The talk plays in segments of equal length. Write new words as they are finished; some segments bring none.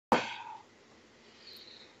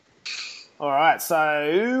All right,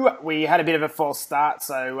 so we had a bit of a false start.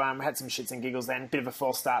 So we had some shits and giggles then. Bit of a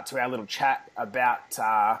false start to our little chat about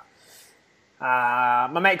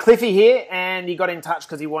my mate Cliffy here, and he got in touch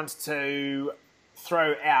because he wants to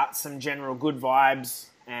throw out some general good vibes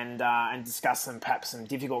and discuss perhaps some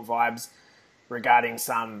difficult vibes regarding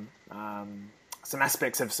some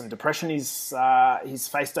aspects of some depression he's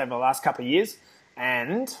faced over the last couple of years.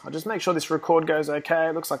 And I'll just make sure this record goes okay.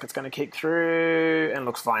 It looks like it's going to kick through and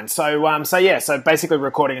looks fine. So basically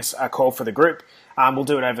recording a call for the group. We'll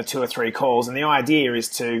do it over 2 or 3 calls. And the idea is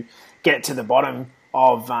to get to the bottom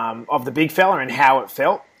of the big fella and how it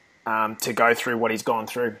felt to go through what he's gone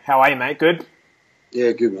through. How are you, mate? Good?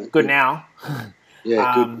 Yeah, good, mate. Good now?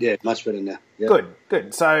 Yeah, good. Yeah, much better now. Yep.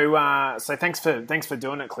 Good. So thanks for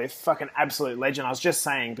doing it, Cliff. Fucking absolute legend. I was just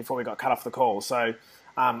saying before we got cut off the call. So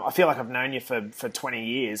I feel like I've known you for 20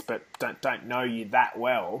 years, but don't know you that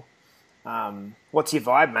well. What's your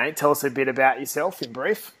vibe, mate? Tell us a bit about yourself in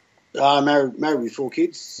brief. Married with 4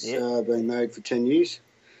 kids. Yep. Been married for 10 years.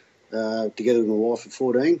 Together with my wife for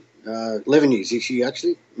 14. 11 years this year,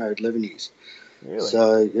 actually. Married 11 years. Really?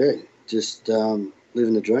 So, yeah, just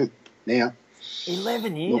living the dream now.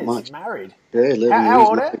 11 years married? Yeah, 11 years. How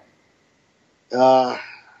old are you?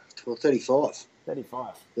 35.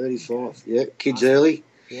 35. Yeah, kids early.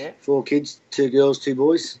 Yeah. 4 kids, 2 girls, 2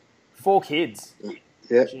 boys. 4 kids?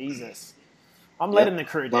 Yeah. Jesus. I'm letting the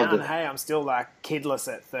crew down. Loved it. Hey, I'm still like kidless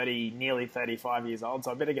at nearly 35 years old,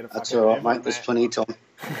 so I better get a fucking That's all right, move on, mate. There's plenty of time.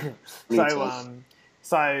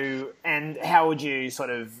 And how would you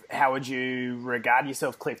regard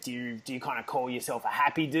yourself, Cliff? Do you kind of call yourself a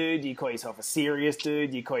happy dude? Do you call yourself a serious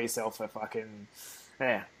dude? Do you call yourself a fucking...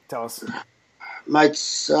 Yeah, tell us.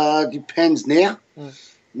 Mates, depends now.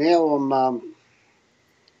 Now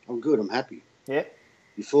I'm good. I'm happy. Yeah.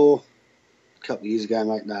 Before, a couple of years ago,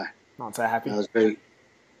 mate, no. Not so happy? I was very,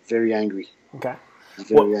 very angry. Okay.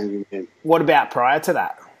 Very angry man. What about prior to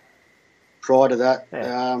that? Prior to that,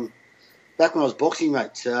 Yeah. back when I was boxing,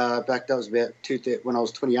 mate, that was about when I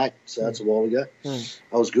was 28, so that's a while ago.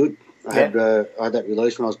 I was good. I had that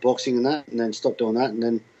release when I was boxing and then stopped doing that, and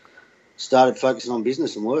then started focusing on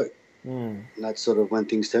business and work. And that's sort of when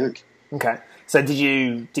things turned. Okay. So did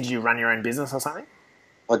you run your own business or something?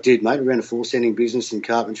 I did, mate. I ran a 4-sending business in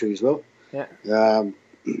carpentry as well. Yeah.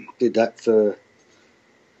 Did that for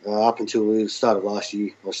up until the start of last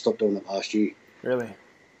year. I stopped doing it last year. Really?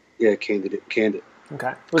 Yeah, Candid. Okay.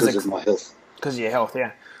 Because of my health. Because of your health,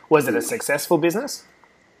 yeah. Was it a successful business?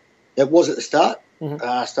 It was at the start.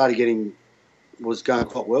 Was going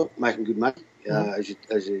quite well, making good money as you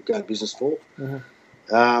go business for.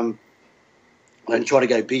 And try to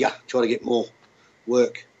go bigger, try to get more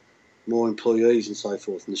work, more employees and so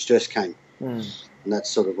forth. And the stress came. And that's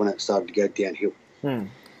sort of when it started to go downhill.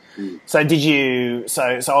 So did you?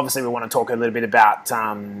 So obviously we want to talk a little bit about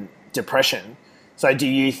depression. So do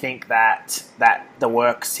you think that the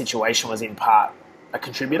work situation was in part a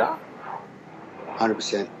contributor?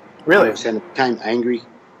 100%. Really? 100%. I became angry.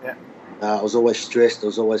 Yeah. I was always stressed. I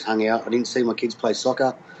was always hung out. I didn't see my kids play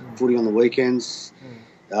soccer, footy on the weekends.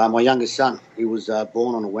 My youngest son, he was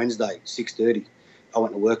born on a Wednesday, 6:30. I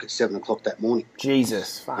went to work at 7 o'clock that morning.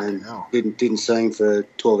 Jesus, fucking hell. Didn't see him for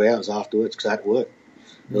 12 hours afterwards because I had to work.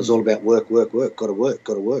 It was all about work. Got to work.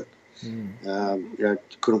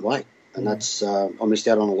 Couldn't wait. And that's I missed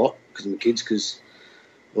out on a lot because of my kids because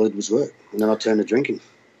all it was work. And then I turned to drinking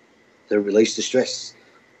to release the stress.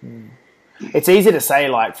 It's easy to say,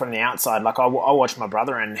 like, from the outside, like I watch my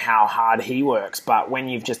brother and how hard he works, but when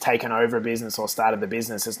you've just taken over a business or started the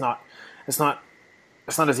business, it's not as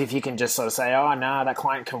if you can just sort of say, oh, no, that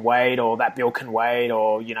client can wait or that bill can wait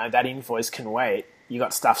or, that invoice can wait. You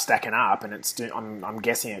got stuff stacking up and I'm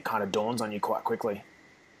guessing it kind of dawns on you quite quickly.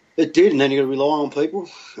 It did, and then you got to rely on people.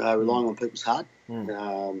 Relying on people's hard.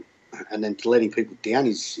 And then letting people down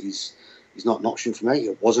is not an option for me.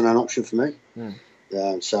 It wasn't an option for me.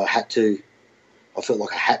 So I felt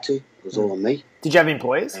like I had to. It was all on me. Did you have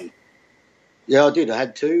employees? Yeah, I did. I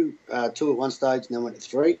had 2 at one stage and then went to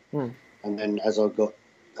 3. And then as I got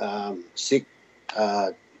sick,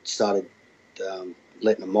 started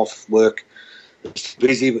letting them off work.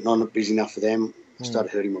 Busy, but not busy enough for them.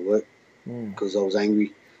 Started hurting my work because I was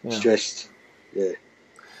angry, stressed. Yeah.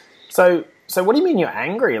 So what do you mean you're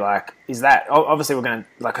angry? Like, is that... Obviously, we're going to,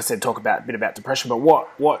 like I said, talk a bit about depression, but what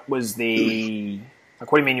was the...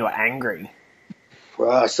 Like, what do you mean you're angry?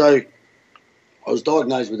 So I was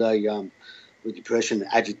diagnosed with with depression,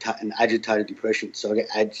 agitated depression. So I get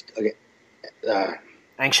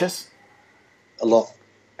anxious a lot,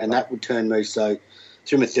 and that would turn me. So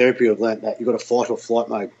through my therapy, I've learnt that you've got to fight or flight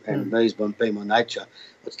mode, and me being my nature,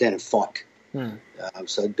 I stand and fight.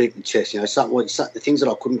 So it beat my chest. The things that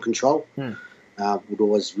I couldn't control would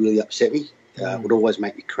always really upset me. Would always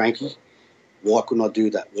make me cranky. Why couldn't I do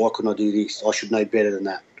that? Why couldn't I do this? I should know better than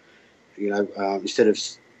that. Instead of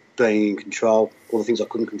being in control, all the things I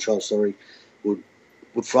couldn't control, would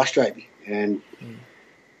frustrate me. And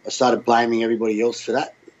I started blaming everybody else for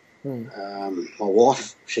that. My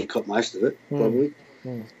wife, she caught most of it, probably.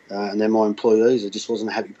 And then my employees, I just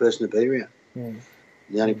wasn't a happy person to be around.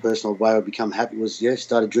 The only personal way I become happy was,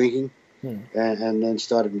 started drinking and then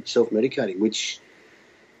started self-medicating, which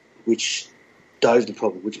dosed the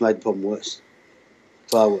problem, which made the problem worse,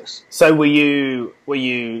 far worse. So were you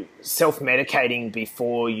self-medicating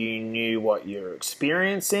before you knew what you were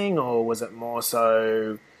experiencing, or was it more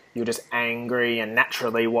so you were just angry and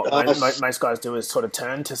naturally what most guys do is sort of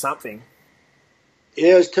turn to something?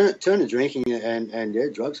 Yeah, I was turned to drinking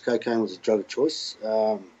and drugs. Cocaine was a drug of choice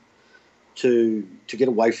to get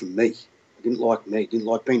away from me. I didn't like me. Didn't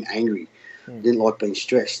like being angry. Didn't like being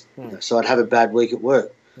stressed. So I'd have a bad week at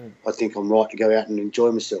work. I think I'm right to go out and enjoy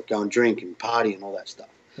myself, go and drink and party and all that stuff.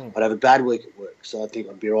 I'd have a bad week at work, so I think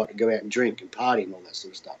I'd be right to go out and drink and party and all that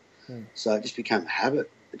sort of stuff. So it just became a habit.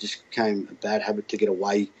 It just became a bad habit to get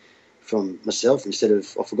away from myself instead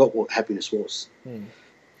of, I forgot what happiness was.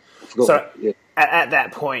 At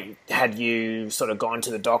that point, had you sort of gone to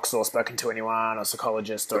the docs or spoken to anyone or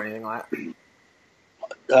psychologist or anything like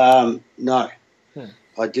that? No.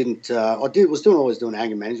 I didn't. Was always doing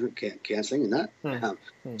anger management counselling and that,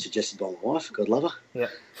 suggested by my wife. God love her.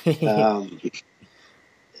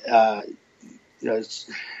 Yeah.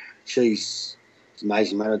 She's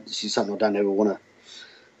amazing, mate. She's something I don't ever want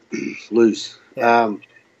to lose. Yeah.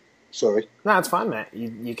 Sorry. No, it's fine, mate.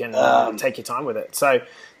 You can take your time with it.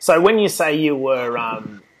 So when you say you were,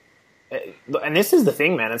 and this is the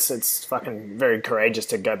thing, man. It's fucking very courageous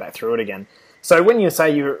to go back through it again. So when you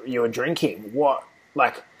say you were drinking, what?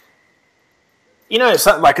 Like, it's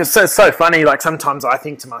so funny. Like, sometimes I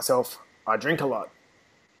think to myself, I drink a lot,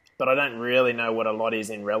 but I don't really know what a lot is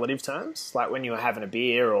in relative terms. Like, when you were having a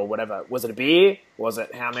beer or whatever, was it a beer? Was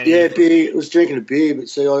it how many? Yeah, beer. It was drinking a beer, but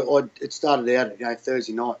see, it started out,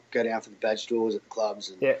 Thursday night, go down for the badge stores at the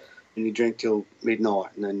clubs, and you drink till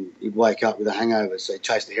midnight, and then you'd wake up with a hangover, so you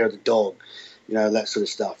chase the hair of the dog, that sort of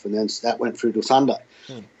stuff, and then that went through till Sunday,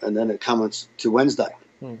 and then it comes to Wednesday.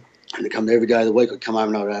 And it come every day of the week. I'd come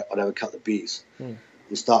home and I'd have a couple of beers and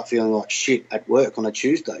start feeling like shit at work on a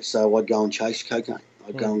Tuesday. So I'd go and chase cocaine.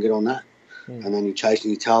 I'd go and get on that. And then you're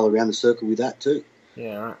chasing your tail around the circle with that too.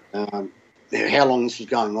 Yeah, right. How long this was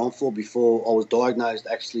going on for before I was diagnosed,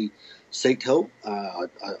 actually seeked help, I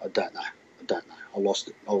don't know. I lost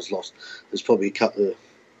it. I was lost. There's probably a couple of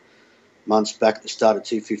months back at the start of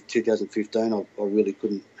 2015, I really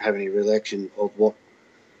couldn't have any recollection of what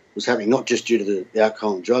was happening, not just due to the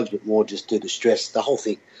alcohol and drugs, but more just due to the stress, the whole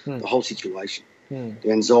thing, the whole situation.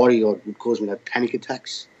 The anxiety would cause me to have panic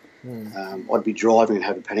attacks. I'd be driving and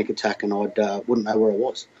have a panic attack, and I wouldn't know where I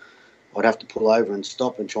was. I'd have to pull over and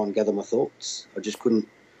stop and try and gather my thoughts. I just couldn't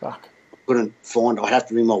find. I'd have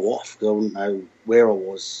to ring my wife because I wouldn't know where I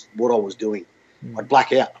was, what I was doing. I'd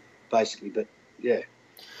black out, basically, but yeah.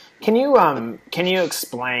 Can you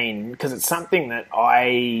explain, because it's something that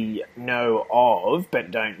I know of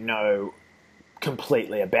but don't know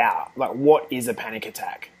completely about, like, what is a panic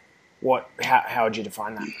attack? How would you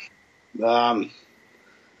define that?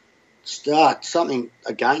 Start something,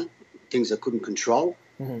 again, things I couldn't control.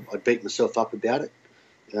 I'd beat myself up about it.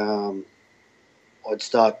 I'd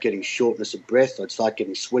start getting shortness of breath. I'd start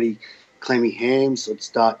getting sweaty, clammy hands. I'd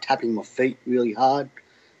start tapping my feet really hard.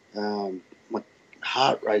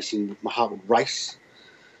 Heart racing, my heart would race.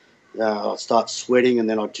 I'd start sweating, and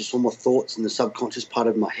then all my thoughts in the subconscious part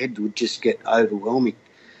of my head would just get overwhelming.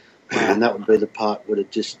 And that would be the part where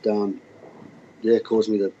it just caused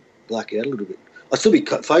me to black out a little bit. I'd still be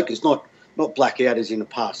focused, not black out as in a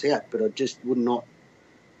pass out, but I just would not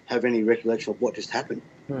have any recollection of what just happened.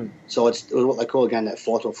 So it was what they call, again, that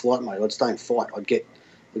fight or flight mode. I'd stay in fight. I'd get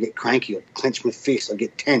cranky. I'd clench my fists. I'd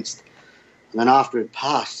get tensed. And then after it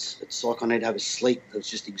passed, it's like I need to have a sleep. It was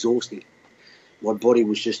just exhausting. My body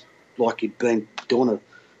was just like you'd been doing a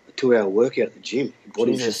 2-hour workout at the gym. Your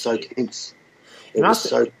body was just so tense. It was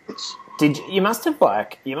so tense. You must have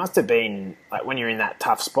been, like, when you're in that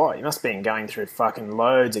tough spot, you must have been going through fucking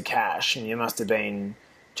loads of cash, and you must have been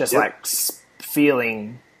just like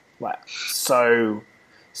feeling like so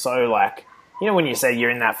like, when you say you're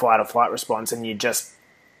in that fight or flight response and you just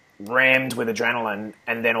rammed with adrenaline,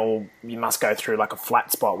 and then you must go through like a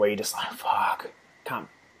flat spot where you're just like, fuck, can't,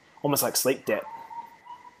 almost like sleep debt.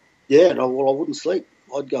 Yeah, I wouldn't sleep.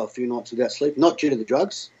 I'd go a few nights without sleep, not due to the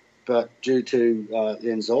drugs. but due to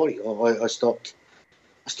the anxiety, I stopped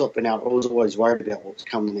being out. I was always worried about what was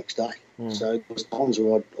coming the next day. So there was times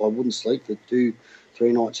where I wouldn't sleep for 2-3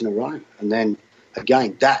 nights in a row. And then,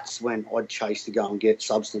 again, that's when I'd chase to go and get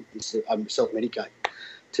substance, self-medicate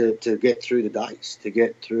to get through the days, to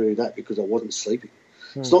get through that because I wasn't sleeping.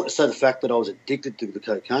 It's not to say the fact that I was addicted to the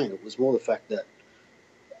cocaine. It was more the fact that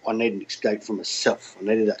I needed an escape from myself. I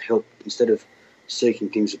needed that help instead of seeking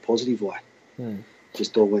things a positive way.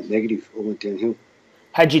 Just all went negative, all went downhill.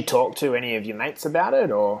 Had you talked to any of your mates about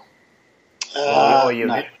it, or you?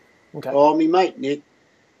 No. Okay. Oh, my mate Nick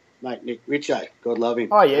Richo, God love him.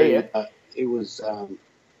 Oh yeah, He was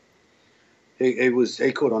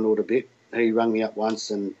he caught on to it a bit. He rang me up once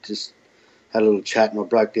and just had a little chat, and I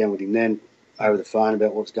broke down with him then over the phone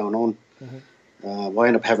about what's going on. I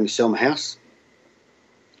ended up having to sell my house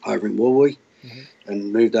over in Woolwee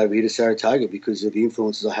and moved over here to Saratoga because of the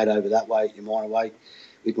influences I had over that way, in my way,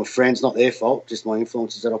 with my friends. Not their fault, just my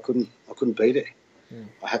influences that I couldn't be there.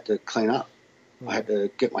 I had to clean up. I had to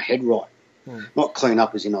get my head right. Not clean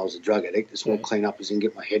up as in I was a drug addict. It's more clean up as in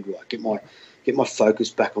get my head right, get my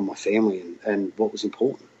focus back on my family and what was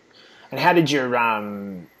important. And how did your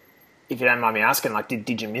if you don't mind me asking, like,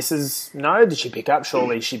 did your missus know? Did she pick up?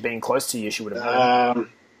 Surely she'd been close to you. She would have known.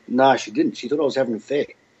 No, she didn't. She thought I was having an affair.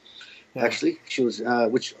 Actually, she was,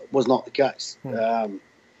 which was not the case. I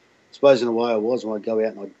suppose in a way I was when I'd go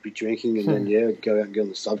out and I'd be drinking, and then I'd go out and get on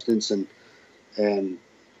the substance and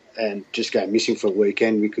just go missing for a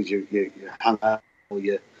weekend because you hung up or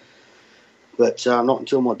you. But not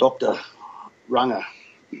until my doctor rang her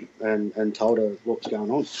and told her what was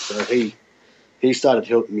going on. So he started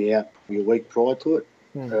helping me out probably a week prior to it.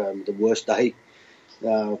 The worst day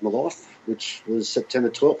of my life, which was September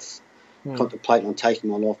 12th. Contemplating on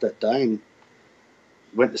taking my life that day, and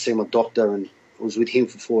went to see my doctor and was with him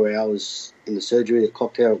for 4 hours in the surgery at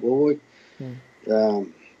Clock Tower at Woolwich.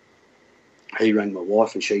 He rang my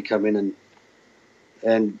wife and she came in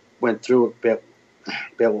and went through it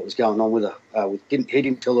about what was going on with her. He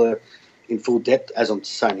didn't tell her in full depth, as I'm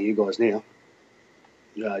saying to you guys now.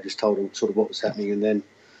 I just told her sort of what was happening, and then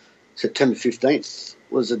September 15th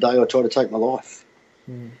was the day I tried to take my life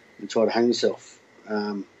and try to hang myself.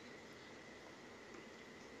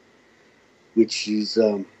 Which was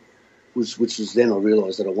then I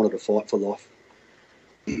realised that I wanted to fight for life.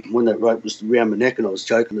 When that rope was around my neck and I was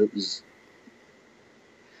choking, it was.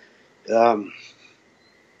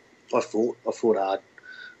 I fought hard.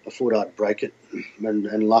 I fought hard to break it,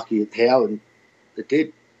 and lucky how, and it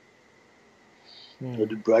did. I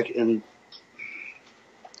did break it, and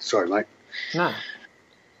sorry, mate. No.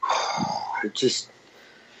 It's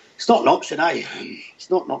not an option, eh? It's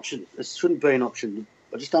not an option. It shouldn't be an option.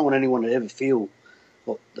 I just don't want anyone to ever feel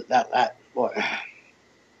that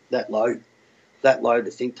low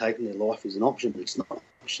to think taking their life is an option. It's not an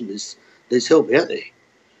option. There's help out there.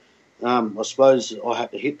 I suppose I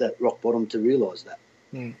had to hit that rock bottom to realise that.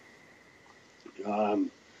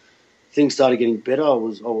 Things started getting better. I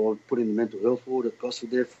was put in the mental health ward at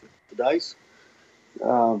Gosford there for days.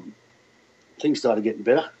 Things started getting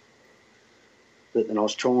better, but then I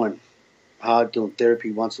was trying hard, doing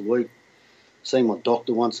therapy once a week, seeing my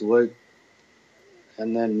doctor once a week,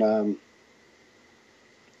 and then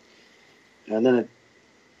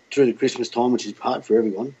through the Christmas time, which is hard for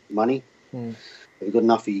everyone, money. You've got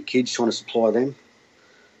enough for your kids, trying to supply them.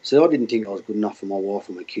 So I didn't think I was good enough for my wife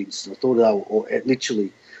and my kids. I thought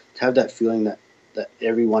literally to have that feeling that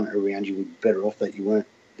everyone around you would be better off that you weren't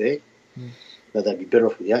there, that they'd be better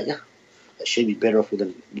off without you, that she'd be better off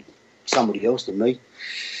with somebody else than me.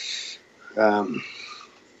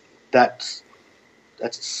 That's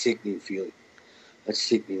a sickening feeling. That's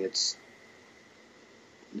sickening. It's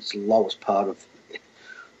the lowest part of it.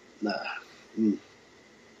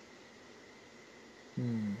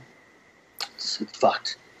 It's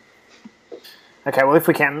fucked. Okay, well, if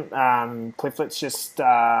we can, Cliff, let's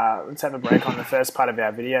have a break on the first part of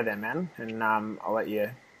our video there, man, and I'll let you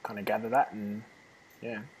kind of gather that. And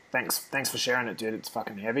yeah, thanks for sharing it, dude. It's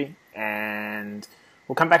fucking heavy, and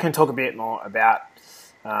we'll come back and talk a bit more about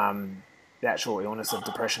the actual illness of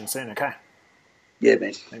depression soon. Okay. Yeah,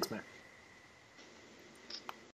 man. Thanks, mate.